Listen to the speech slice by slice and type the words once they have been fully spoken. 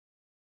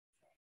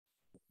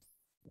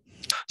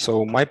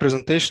So my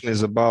presentation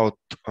is about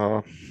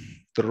the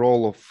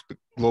role of the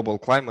global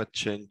climate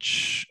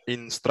change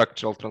in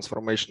structural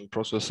transformation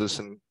processes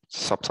in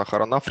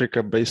Sub-Saharan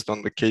Africa based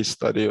on the case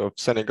study of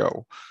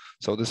Senegal.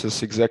 So this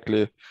is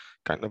exactly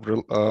kind of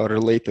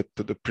related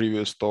to the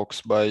previous talks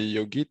by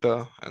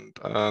Yogita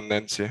and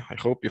Nancy. I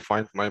hope you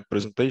find my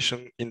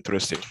presentation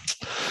interesting.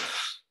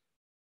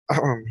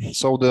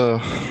 So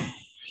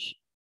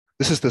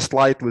this is the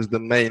slide with the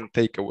main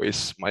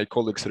takeaways. My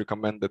colleagues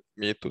recommended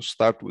me to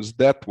start with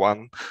that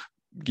one,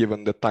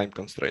 given the time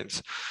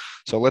constraints.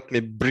 So let me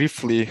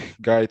briefly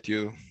guide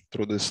you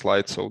through this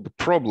slide. So the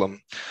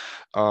problem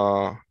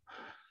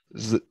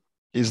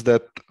is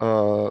that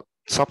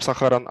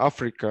Sub-Saharan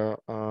Africa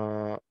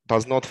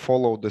does not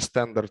follow the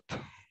standard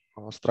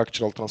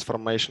structural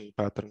transformation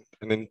pattern.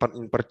 And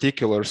in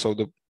particular, so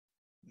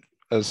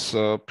as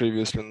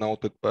previously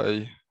noted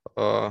by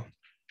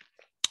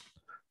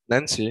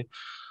Nancy,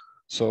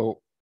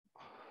 so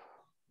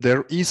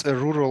there is a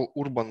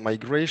rural-urban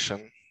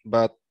migration,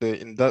 but there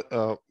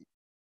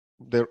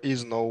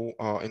is no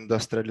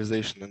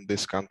industrialization in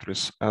these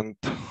countries. And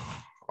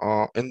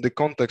in the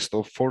context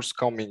of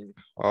forthcoming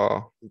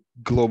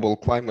global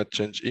climate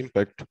change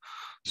impact,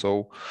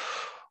 so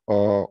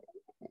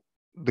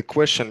the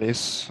question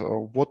is,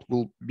 what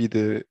will be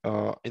the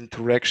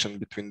interaction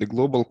between the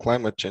global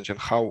climate change and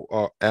how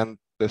and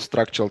the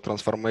structural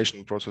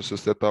transformation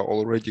processes that are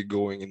already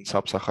going in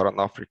Sub-Saharan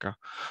Africa.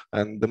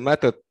 And the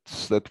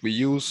methods that we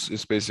use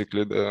is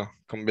basically the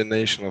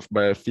combination of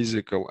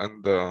biophysical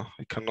and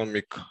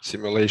economic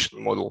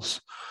simulation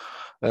models.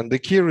 And the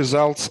key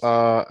results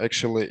are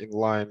actually in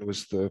line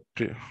with the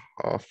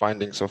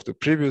findings of the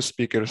previous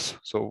speakers.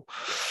 So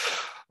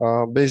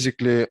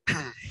basically,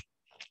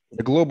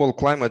 the global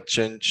climate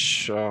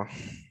change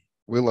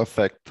will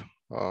affect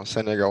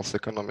Senegal's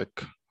economic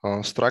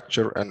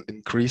structure and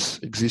increase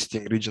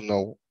existing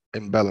regional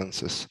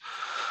imbalances.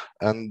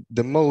 And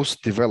the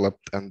most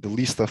developed and the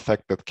least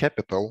affected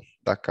capital,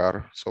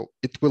 Dakar, so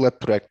it will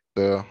attract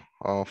the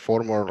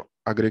former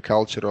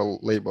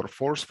agricultural labor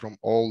force from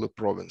all the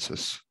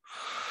provinces.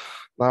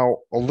 Now,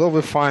 although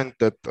we find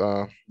that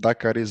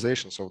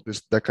Dakarization, so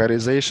this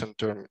Dakarization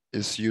term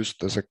is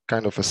used as a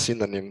kind of a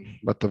synonym,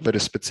 but a very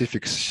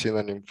specific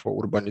synonym for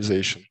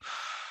urbanization,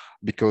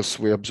 because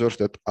we observe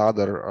that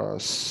other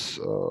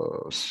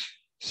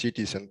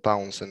cities and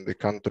towns in the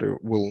country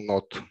will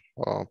not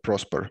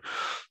prosper.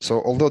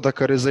 So although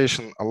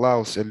Dakarization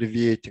allows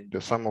alleviating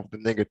some of the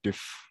negative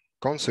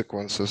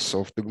consequences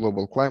of the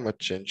global climate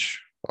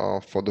change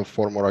for the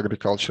former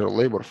agricultural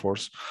labor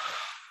force,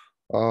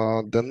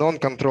 the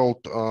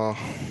non-controlled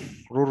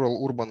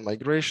rural-urban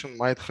migration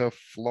might have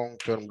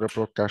long-term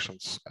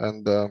repercussions.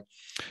 And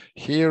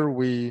here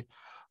we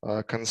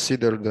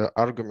consider the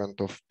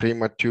argument of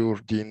premature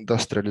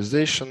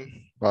deindustrialization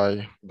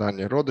by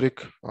Dani Rodrik,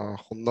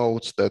 who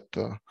notes that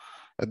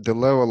at the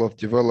level of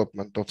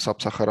development of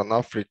Sub-Saharan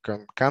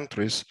African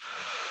countries,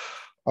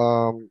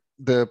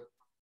 the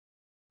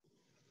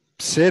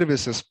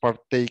services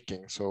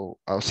partaking, so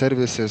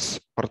services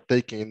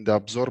partaking in the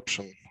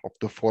absorption of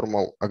the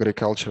formal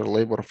agricultural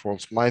labor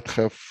force might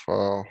have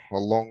a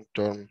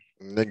long-term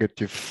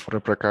negative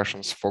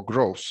repercussions for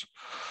growth.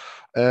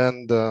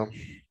 And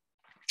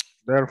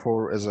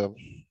therefore, as a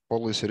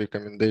policy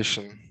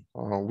recommendation,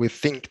 we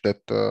think that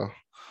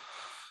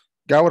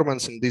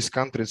governments in these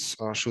countries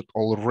should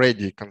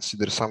already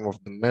consider some of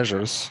the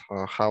measures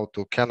how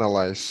to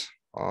canalize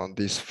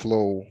this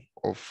flow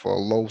of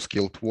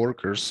low-skilled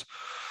workers.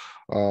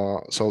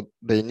 So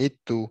they need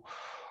to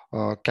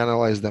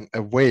canalize them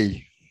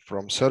away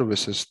from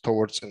services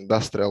towards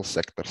industrial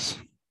sectors.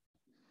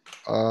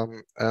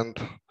 And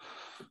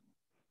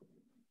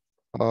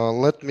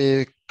let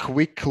me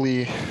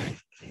quickly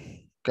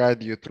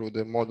guide you through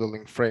the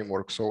modeling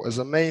framework. So as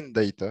a main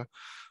data,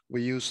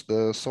 we use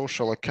the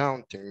social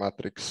accounting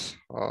matrix.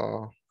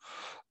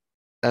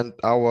 And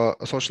our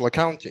social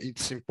accounting,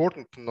 it's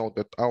important to note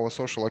that our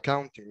social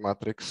accounting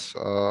matrix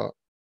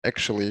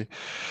actually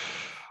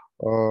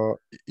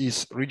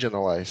is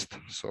regionalized.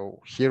 So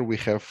here we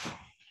have,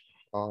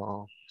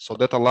 so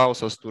that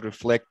allows us to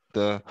reflect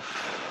the,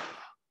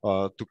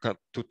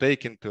 to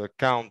take into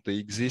account the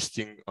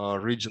existing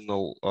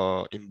regional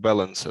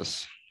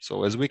imbalances.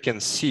 So as we can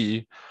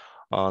see,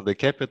 the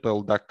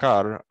capital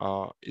Dakar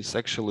is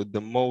actually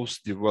the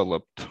most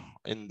developed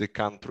in the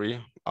country.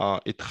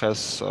 It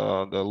has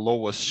the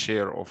lowest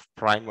share of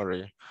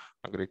primary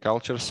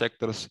agriculture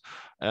sectors,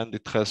 and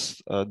it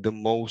has the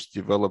most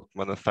developed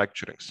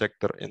manufacturing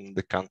sector in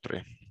the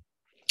country.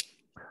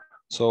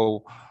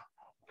 So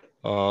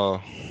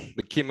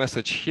the key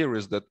message here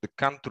is that the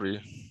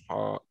country,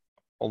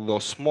 although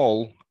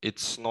small,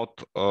 it's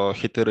not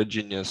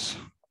heterogeneous,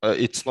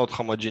 it's not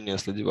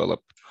homogeneously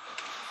developed.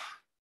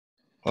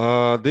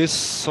 This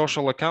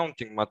social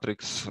accounting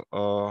matrix,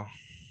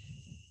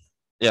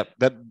 yeah,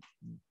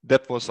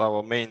 that was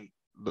our main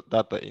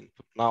data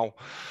input. Now,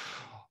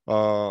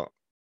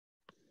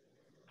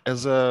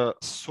 as a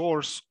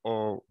source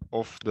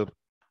of the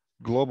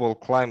global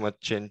climate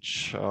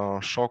change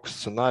shock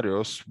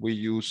scenarios, we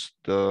used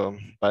the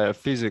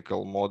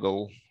biophysical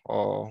model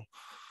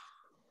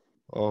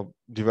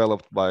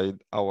developed by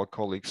our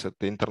colleagues at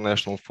the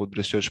International Food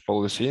Research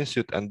Policy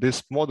Institute. And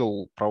this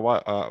model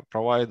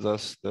provides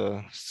us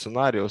the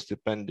scenarios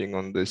depending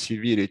on the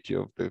severity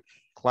of the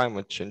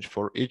climate change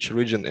for each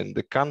region in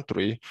the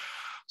country.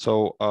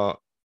 So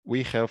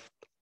we have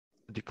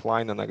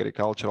decline in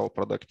agricultural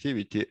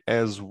productivity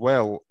as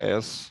well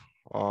as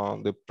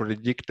the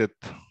predicted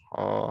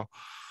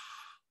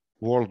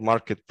world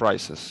market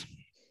prices.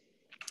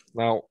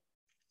 Now,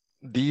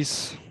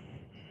 these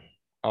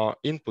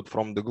input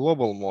from the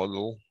global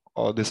model,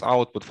 this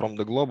output from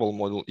the global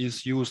model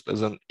is used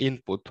as an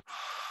input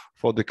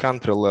for the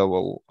country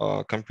level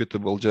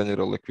computable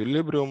general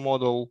equilibrium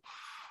model.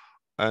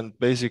 And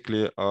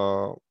basically,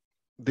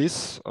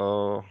 this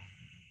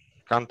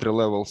country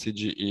level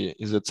CGE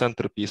is a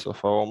centerpiece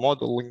of our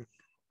modeling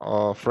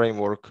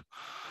framework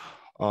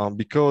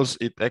because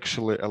it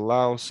actually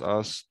allows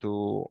us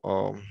to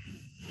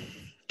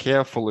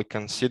carefully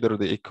consider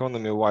the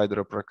economy-wide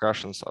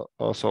repercussions.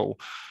 So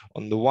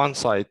on the one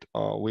side,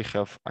 we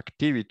have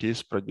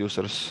activities,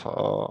 producers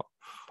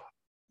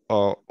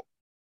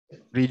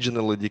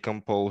regionally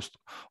decomposed.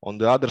 On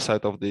the other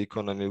side of the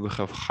economy, we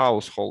have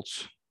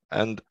households.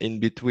 And in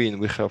between,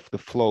 we have the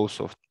flows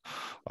of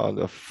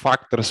the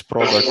factors,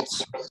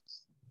 products.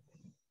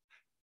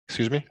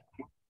 Excuse me?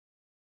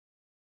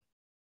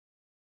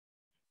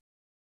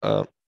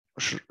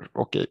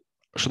 Okay,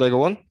 should I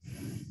go on?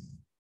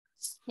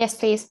 Yes,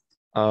 please.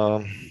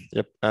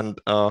 Yep, and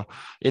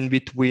in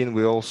between,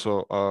 we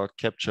also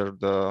capture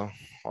the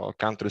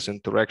country's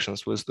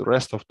interactions with the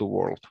rest of the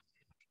world.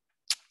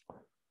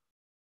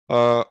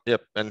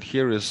 Yep, and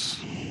here is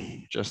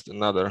just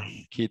another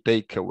key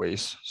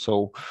takeaways.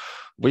 So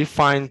we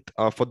find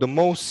for the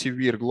most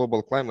severe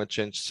global climate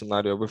change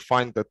scenario, we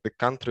find that the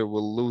country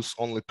will lose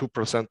only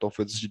 2% of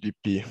its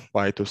GDP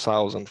by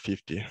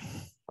 2050.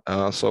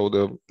 So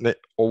the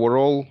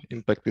overall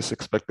impact is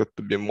expected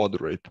to be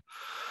moderate.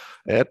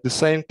 At the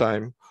same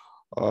time,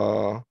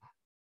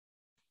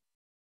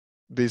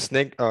 this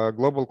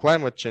global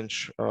climate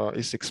change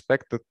is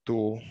expected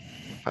to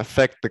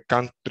affect the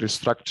country's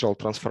structural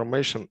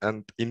transformation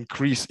and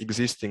increase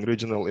existing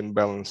regional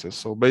imbalances.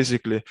 So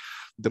basically,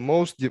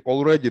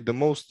 already the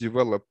most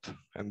developed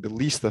and the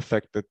least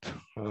affected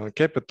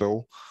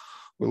capital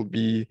will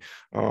be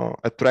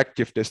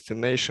attractive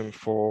destination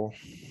for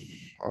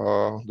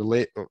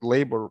the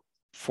labor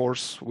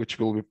force, which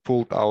will be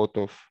pulled out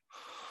of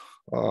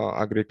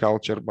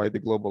agriculture by the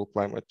global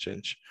climate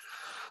change.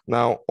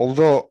 Now,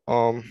 although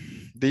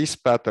this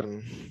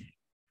pattern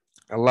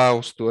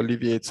allows to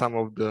alleviate some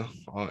of the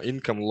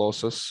income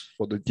losses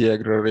for the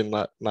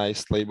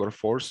de-agrarianized labor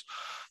force,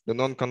 the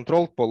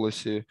non-controlled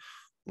policy,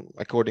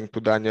 according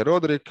to Dani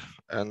Rodrik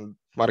and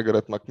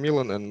Margaret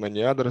Macmillan and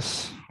many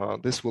others,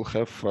 this will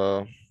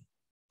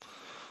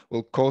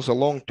cause a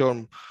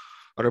long-term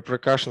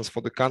repercussions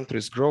for the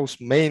country's growth,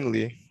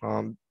 mainly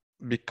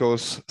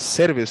because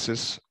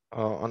services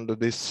under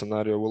this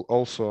scenario will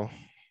also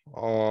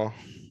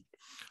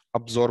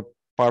absorb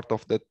part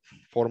of that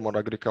former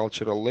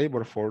agricultural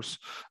labor force.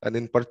 And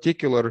in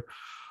particular,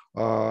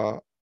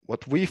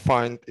 what we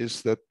find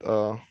is that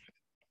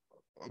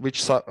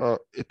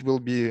it will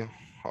be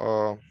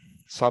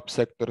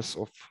subsectors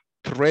of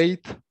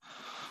trade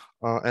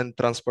and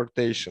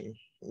transportation,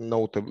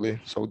 notably.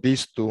 So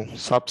these two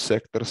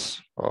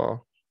subsectors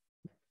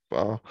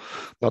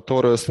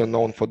notoriously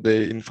known for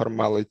their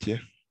informality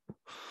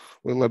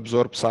will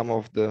absorb some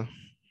of the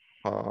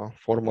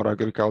former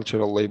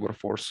agricultural labor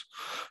force,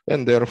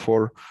 and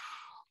therefore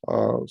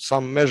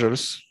some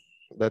measures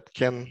that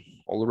can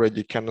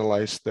already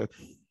canalize that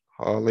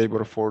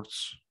labor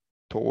force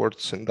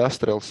towards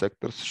industrial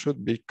sectors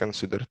should be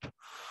considered.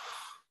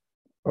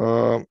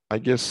 I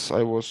guess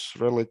I was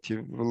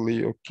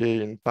relatively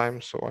okay in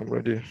time, so I'm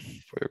ready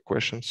for your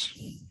questions.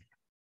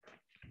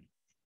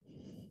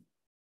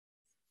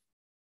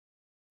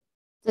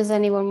 Does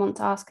anyone want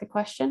to ask a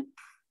question?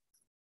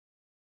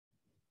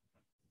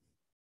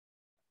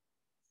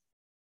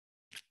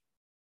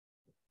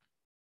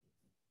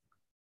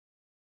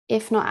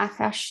 If not,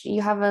 Akash,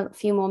 you have a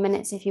few more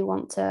minutes if you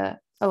want to.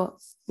 Oh,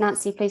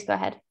 Nancy, please go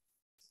ahead.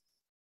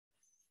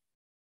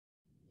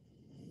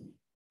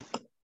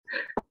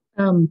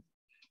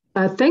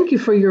 Thank you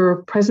for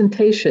your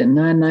presentation,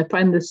 and I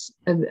find this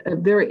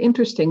very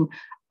interesting.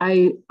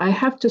 I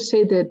have to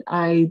say that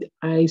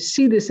I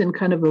see this in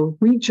kind of a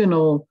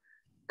regional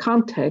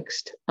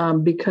context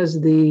because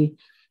the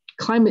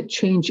climate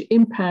change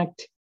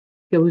impact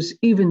goes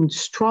even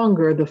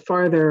stronger the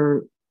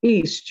farther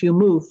east you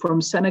move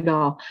from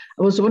Senegal.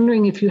 I was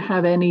wondering if you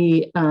have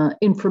any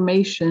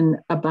information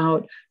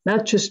about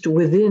not just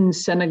within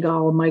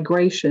Senegal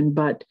migration,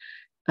 but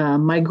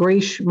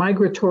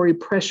migratory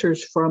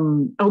pressures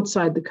from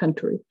outside the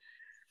country.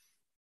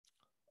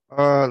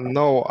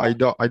 No, I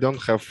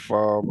don't have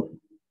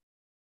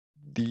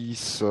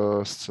these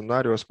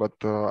scenarios, but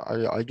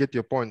I get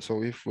your point.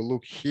 So if we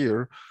look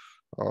here,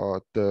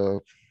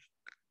 the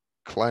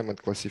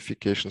climate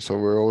classification. So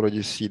we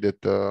already see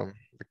that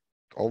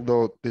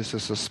although this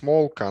is a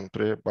small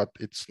country, but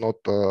it's not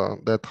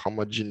that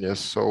homogeneous.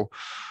 So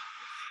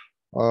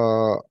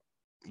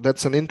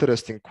that's an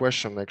interesting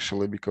question,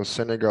 actually, because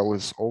Senegal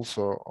is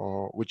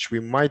also, which we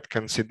might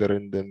consider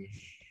in the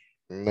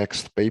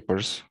next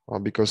papers,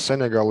 because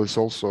Senegal is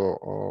also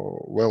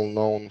well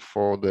known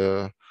for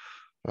the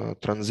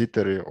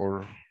transitory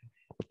or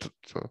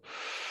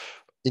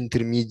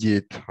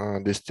intermediate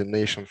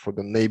destination for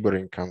the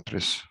neighboring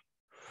countries.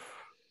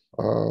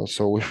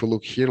 So if we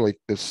look here, like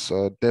this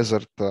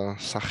desert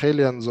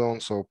Sahelian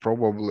zone, so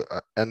probably,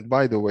 and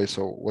by the way,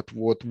 so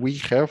what we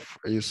have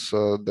is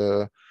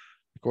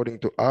according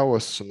to our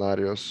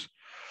scenarios,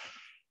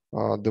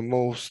 the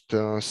most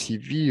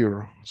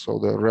severe, so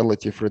the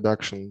relative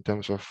reduction in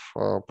terms of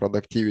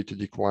productivity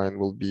decline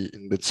will be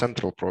in the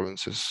central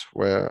provinces,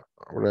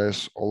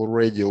 whereas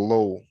already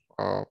low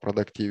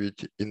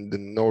productivity in the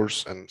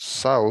north and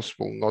south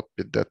will not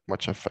be that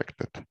much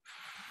affected.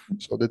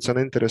 So that's an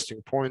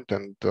interesting point,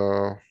 and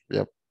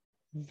yeah,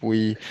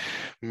 we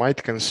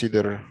might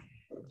consider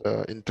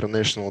the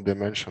international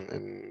dimension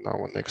in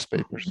our next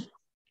papers.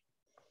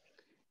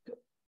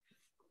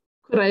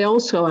 Could I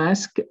also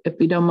ask, if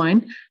you don't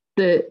mind,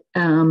 that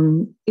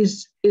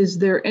is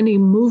there any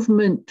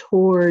movement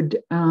toward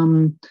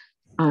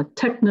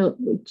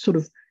sort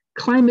of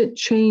climate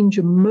change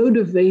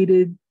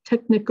motivated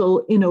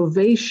technical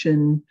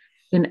innovation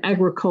in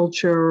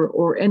agriculture,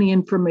 or any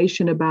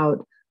information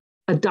about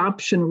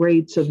adoption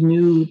rates of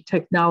new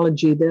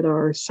technology that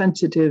are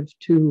sensitive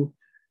to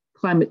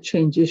climate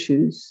change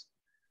issues?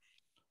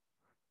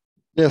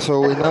 Yeah,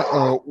 so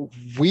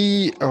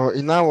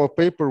in our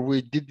paper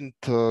we didn't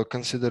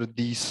consider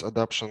these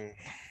adoption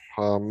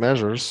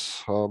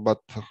measures,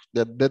 but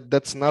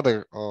that's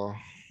another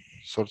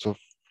sort of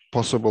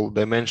possible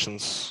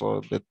dimensions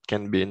that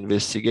can be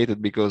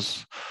investigated,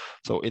 because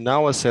so in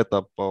our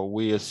setup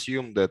we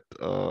assume that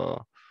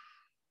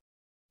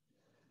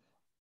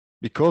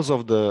because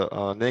of the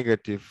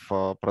negative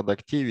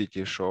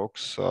productivity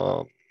shocks,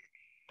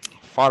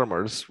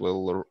 farmers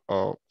will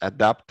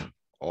adapt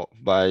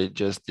by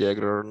just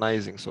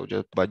deagronomizing, so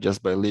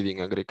just by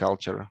leaving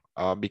agriculture,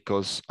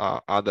 because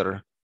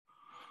other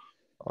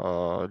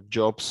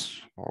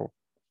jobs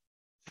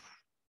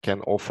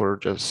can offer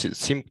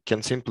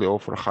can simply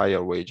offer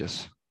higher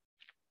wages.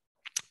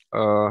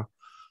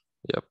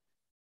 Yep,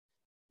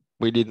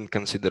 we didn't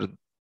consider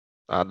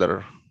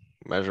other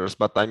measures,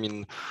 but I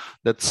mean,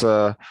 that's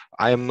I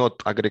am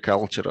not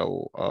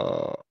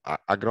agricultural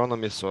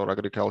agronomist or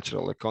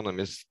agricultural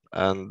economist,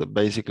 and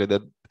basically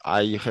that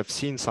I have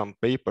seen some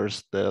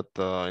papers that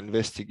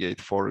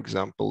investigate, for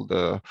example,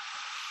 the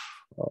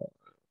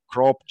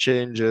crop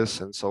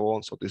changes and so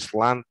on. So these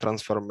land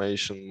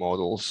transformation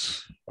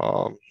models,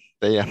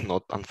 they are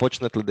not,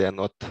 unfortunately, they are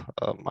not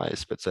my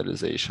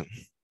specialization.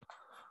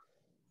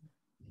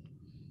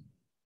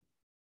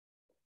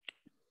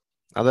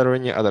 Are there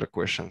any other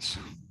questions?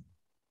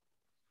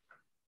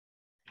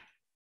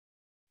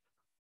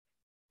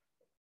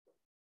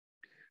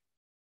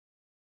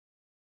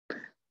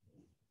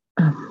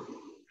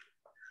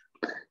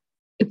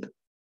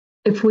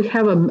 If we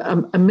have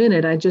a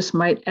minute, I just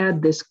might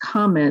add this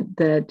comment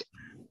that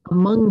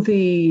among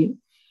the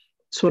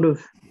sort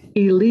of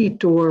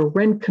elite or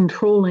rent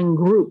controlling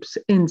groups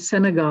in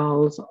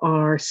Senegal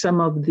are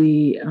some of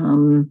the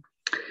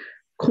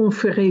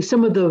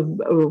some of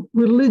the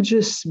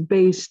religious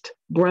based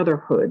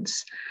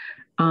brotherhoods.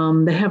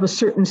 They have a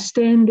certain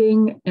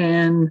standing,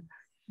 and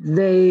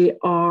they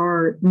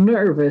are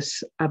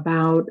nervous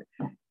about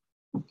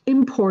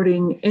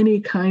importing any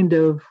kind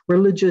of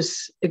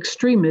religious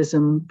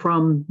extremism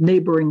from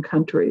neighboring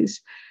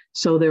countries.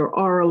 So there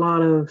are a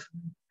lot of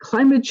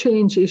climate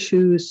change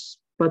issues,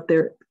 but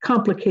they're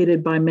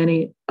complicated by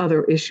many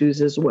other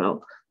issues as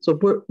well. So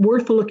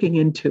worth looking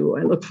into.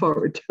 I look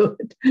forward to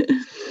it.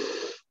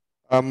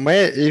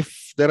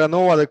 If there are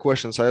no other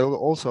questions, I will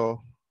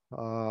also,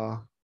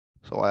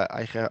 so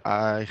I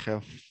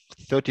have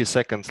 30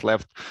 seconds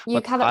left.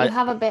 You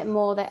have a bit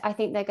more. That I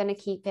think they're going to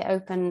keep it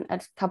open a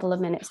couple of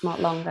minutes,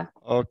 not longer.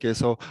 Okay,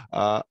 so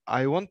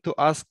I want to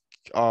ask,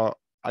 I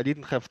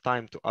didn't have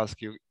time to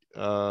ask you,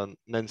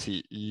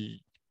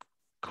 Nancy,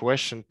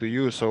 question to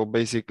you. So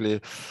basically,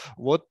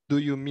 what do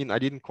you mean? I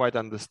didn't quite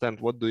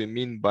understand. What do you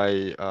mean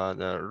by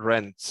the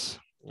rents?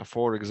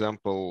 For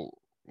example,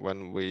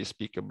 when we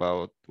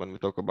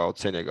talk about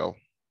Senegal.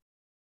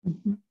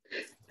 Mm-hmm.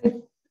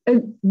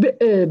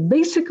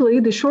 Basically,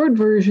 the short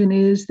version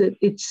is that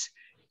it's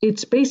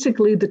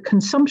basically the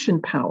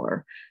consumption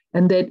power,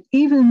 and that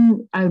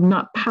even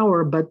not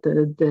power, but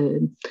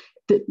the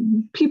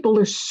people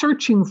are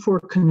searching for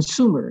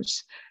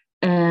consumers.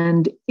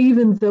 And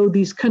even though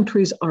these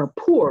countries are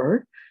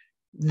poor,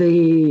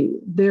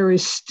 there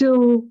is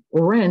still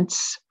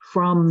rents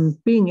from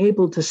being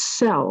able to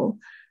sell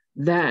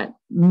that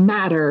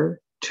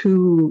matter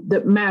to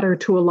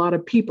a lot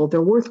of people.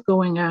 They're worth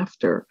going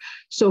after.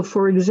 So,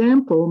 for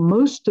example,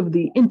 most of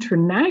the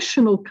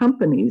international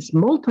companies,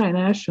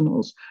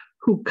 multinationals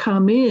who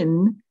come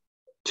in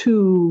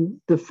to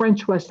the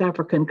French West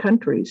African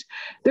countries,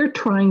 they're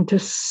trying to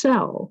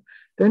sell.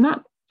 They're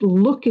not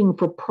looking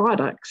for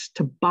products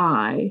to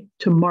buy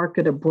to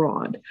market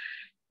abroad.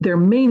 Their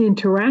main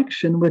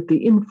interaction with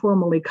the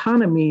informal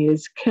economy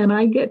is, can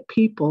I get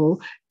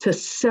people to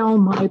sell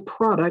my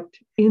product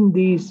in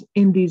these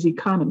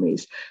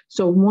economies?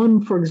 So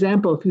one, for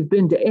example, if you've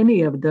been to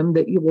any of them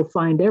that you will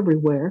find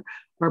everywhere,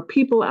 are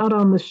people out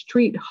on the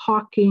street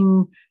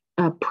hawking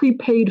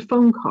prepaid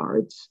phone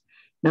cards.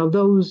 Now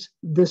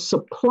the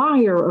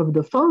supplier of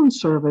the phone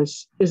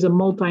service is a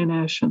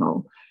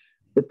multinational.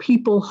 The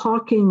people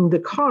hawking the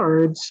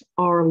cards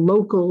are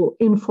local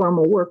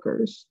informal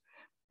workers.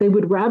 They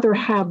would rather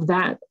have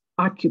that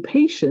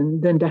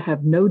occupation than to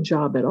have no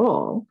job at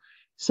all.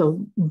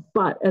 So,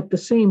 but at the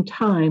same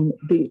time,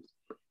 the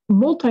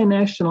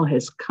multinational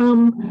has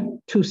come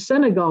to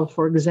Senegal,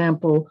 for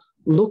example,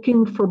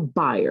 looking for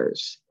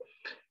buyers.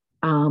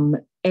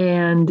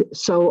 And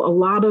so a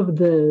lot of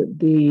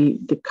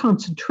the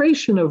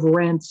concentration of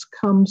rents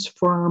comes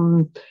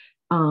from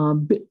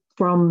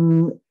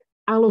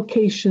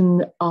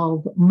allocation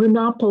of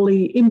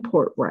monopoly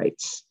import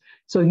rights.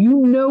 So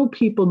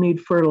people need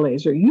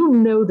fertilizer,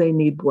 they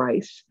need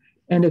rice.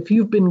 And if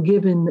you've been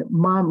given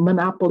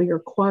monopoly or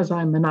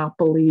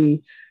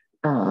quasi-monopoly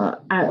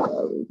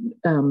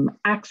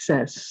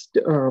access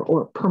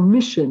or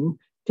permission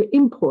to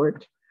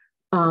import,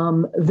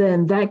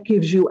 then that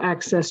gives you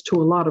access to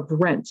a lot of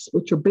rents,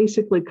 which are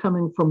basically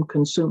coming from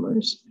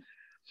consumers.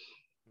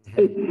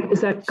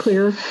 Is that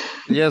clear?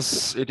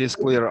 Yes, it is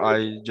clear.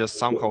 I just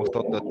somehow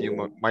thought that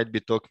you might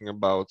be talking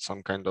about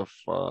some kind of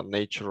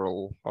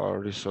natural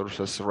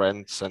resources,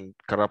 rents, and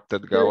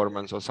corrupted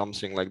governments or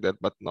something like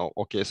that. But no,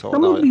 okay. So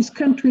some now of these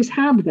countries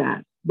have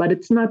that, but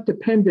it's not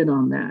dependent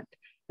on that.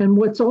 And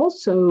what's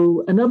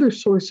also another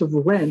source of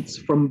rents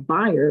from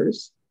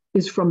buyers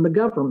is from the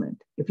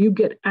government. If you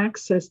get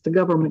access to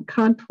government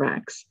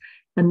contracts,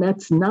 and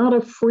that's not a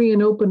free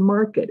and open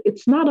market.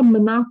 It's not a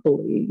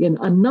monopoly.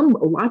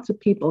 Lots of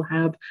people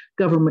have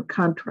government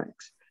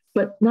contracts,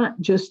 but not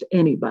just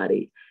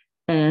anybody.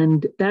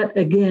 And that,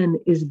 again,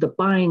 is the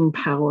buying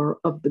power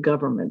of the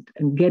government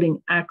and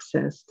getting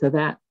access to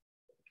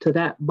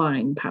that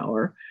buying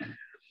power.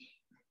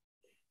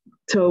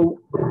 So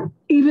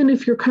even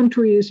if your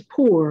country is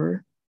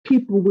poor,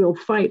 people will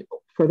fight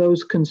for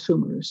those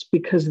consumers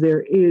because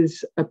there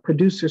is a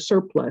producer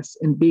surplus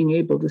in being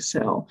able to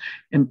sell,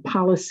 and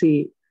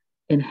policy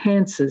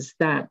enhances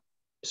that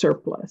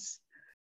surplus.